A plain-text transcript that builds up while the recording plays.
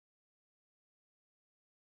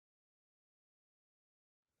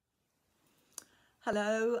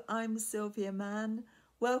Hello, I'm Sylvia Mann.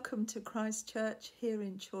 Welcome to Christ Church here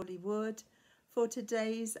in Chorleywood for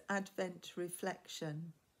today's Advent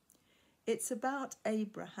reflection. It's about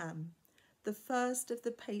Abraham, the first of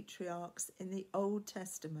the patriarchs in the Old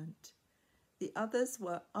Testament. The others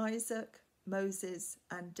were Isaac, Moses,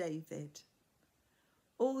 and David.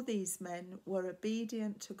 All these men were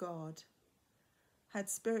obedient to God,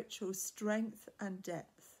 had spiritual strength and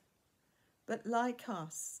depth. But like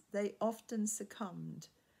us, they often succumbed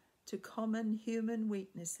to common human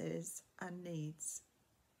weaknesses and needs.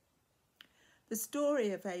 The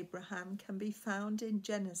story of Abraham can be found in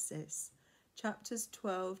Genesis, chapters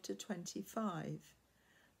 12 to 25,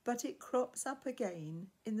 but it crops up again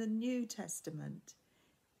in the New Testament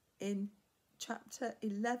in chapter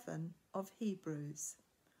 11 of Hebrews,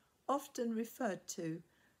 often referred to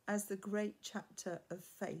as the great chapter of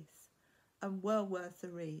faith, and well worth a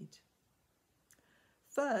read.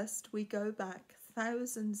 First, we go back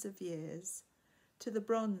thousands of years to the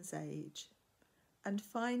Bronze Age and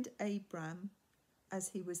find Abram, as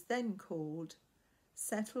he was then called,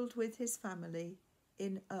 settled with his family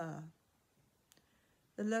in Ur.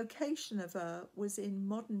 The location of Ur was in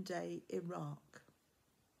modern-day Iraq.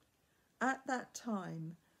 At that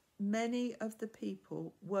time, many of the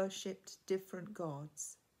people worshipped different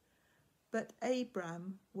gods, but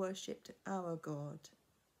Abram worshipped our God,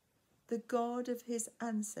 the God of his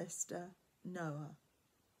ancestor Noah.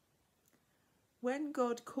 When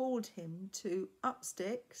God called him to up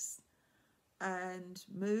sticks and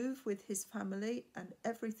move with his family and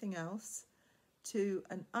everything else to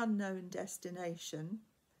an unknown destination,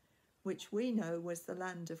 which we know was the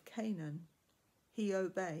land of Canaan, he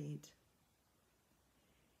obeyed.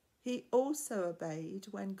 He also obeyed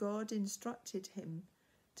when God instructed him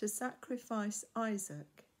to sacrifice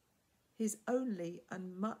Isaac, his only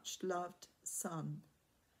and much loved son,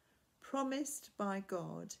 promised by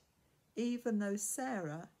God, even though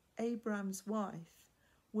Sarah, Abram's wife,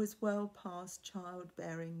 was well past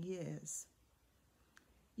childbearing years.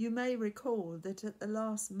 You may recall that at the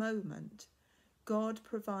last moment, God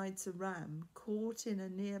provides a ram caught in a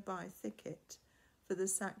nearby thicket for the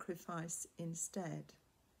sacrifice instead.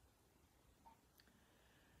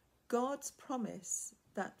 God's promise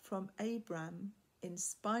that from Abram, in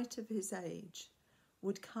spite of his age,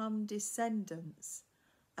 would come descendants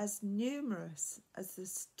as numerous as the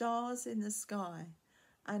stars in the sky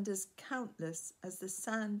and as countless as the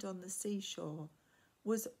sand on the seashore,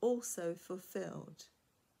 was also fulfilled.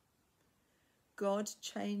 God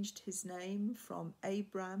changed his name from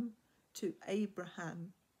Abram to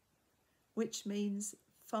Abraham, which means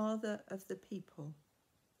father of the people,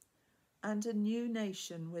 and a new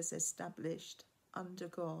nation was established under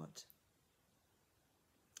God.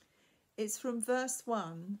 It's from verse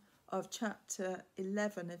 1 of chapter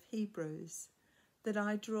 11 of Hebrews that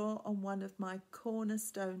I draw on one of my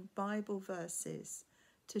cornerstone Bible verses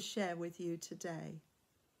to share with you today.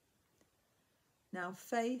 Now,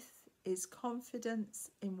 faith is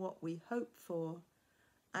confidence in what we hope for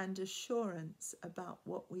and assurance about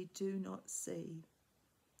what we do not see.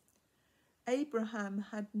 Abraham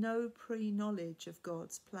had no pre-knowledge of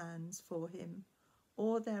God's plans for him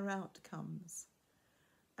or their outcomes,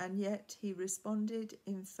 and yet he responded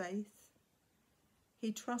in faith.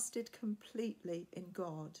 He trusted completely in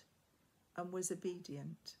God and was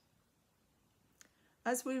obedient.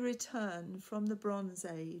 As we return from the Bronze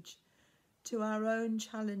Age to our own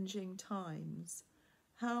challenging times,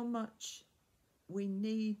 how much we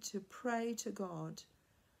need to pray to God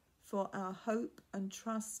for our hope and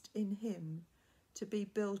trust in him to be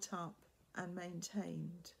built up and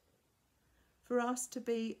maintained, for us to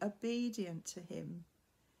be obedient to him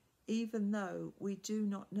even though we do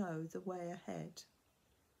not know the way ahead.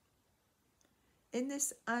 In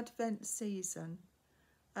this Advent season,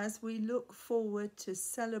 as we look forward to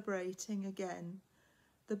celebrating again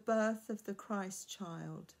the birth of the Christ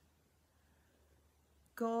child,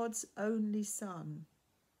 God's only Son,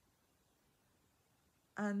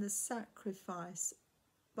 and the sacrifice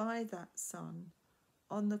by that Son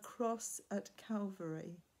on the cross at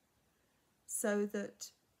Calvary, so that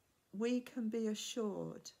we can be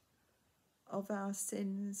assured of our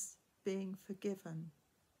sins being forgiven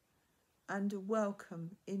and a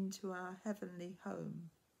welcome into our heavenly home.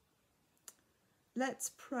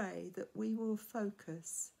 Let's pray that we will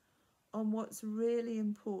focus on what's really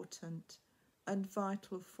important and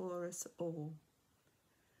vital for us all,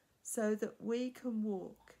 so that we can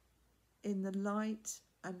walk in the light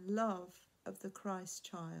and love of the Christ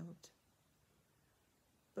child.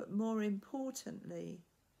 But more importantly,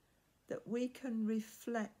 that we can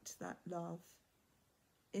reflect that love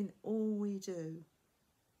in all we do,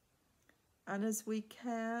 And as we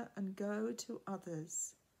care and go to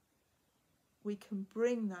others, we can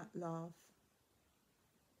bring that love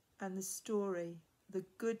and the story, the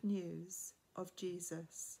good news of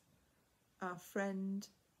Jesus, our friend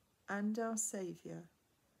and our Saviour,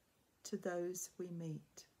 to those we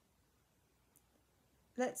meet.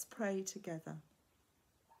 Let's pray together.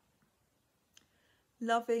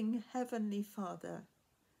 Loving Heavenly Father,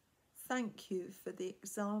 thank you for the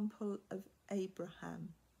example of Abraham.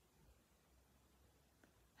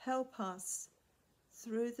 Help us,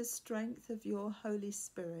 through the strength of your Holy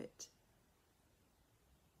Spirit,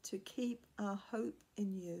 to keep our hope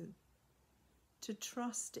in you, to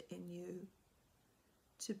trust in you,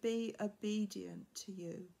 to be obedient to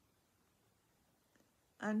you,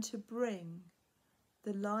 and to bring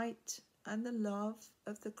the light and the love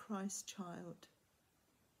of the Christ child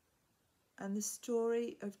and the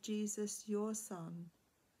story of Jesus, your Son,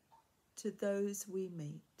 to those we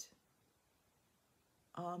meet.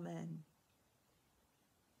 Amen.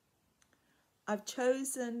 I've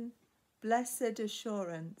chosen Blessed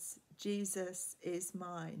Assurance, Jesus is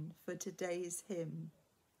mine, for today's hymn.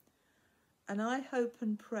 And I hope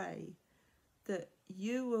and pray that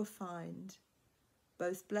you will find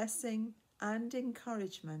both blessing and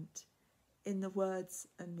encouragement in the words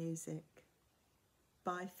and music.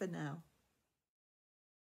 Bye for now.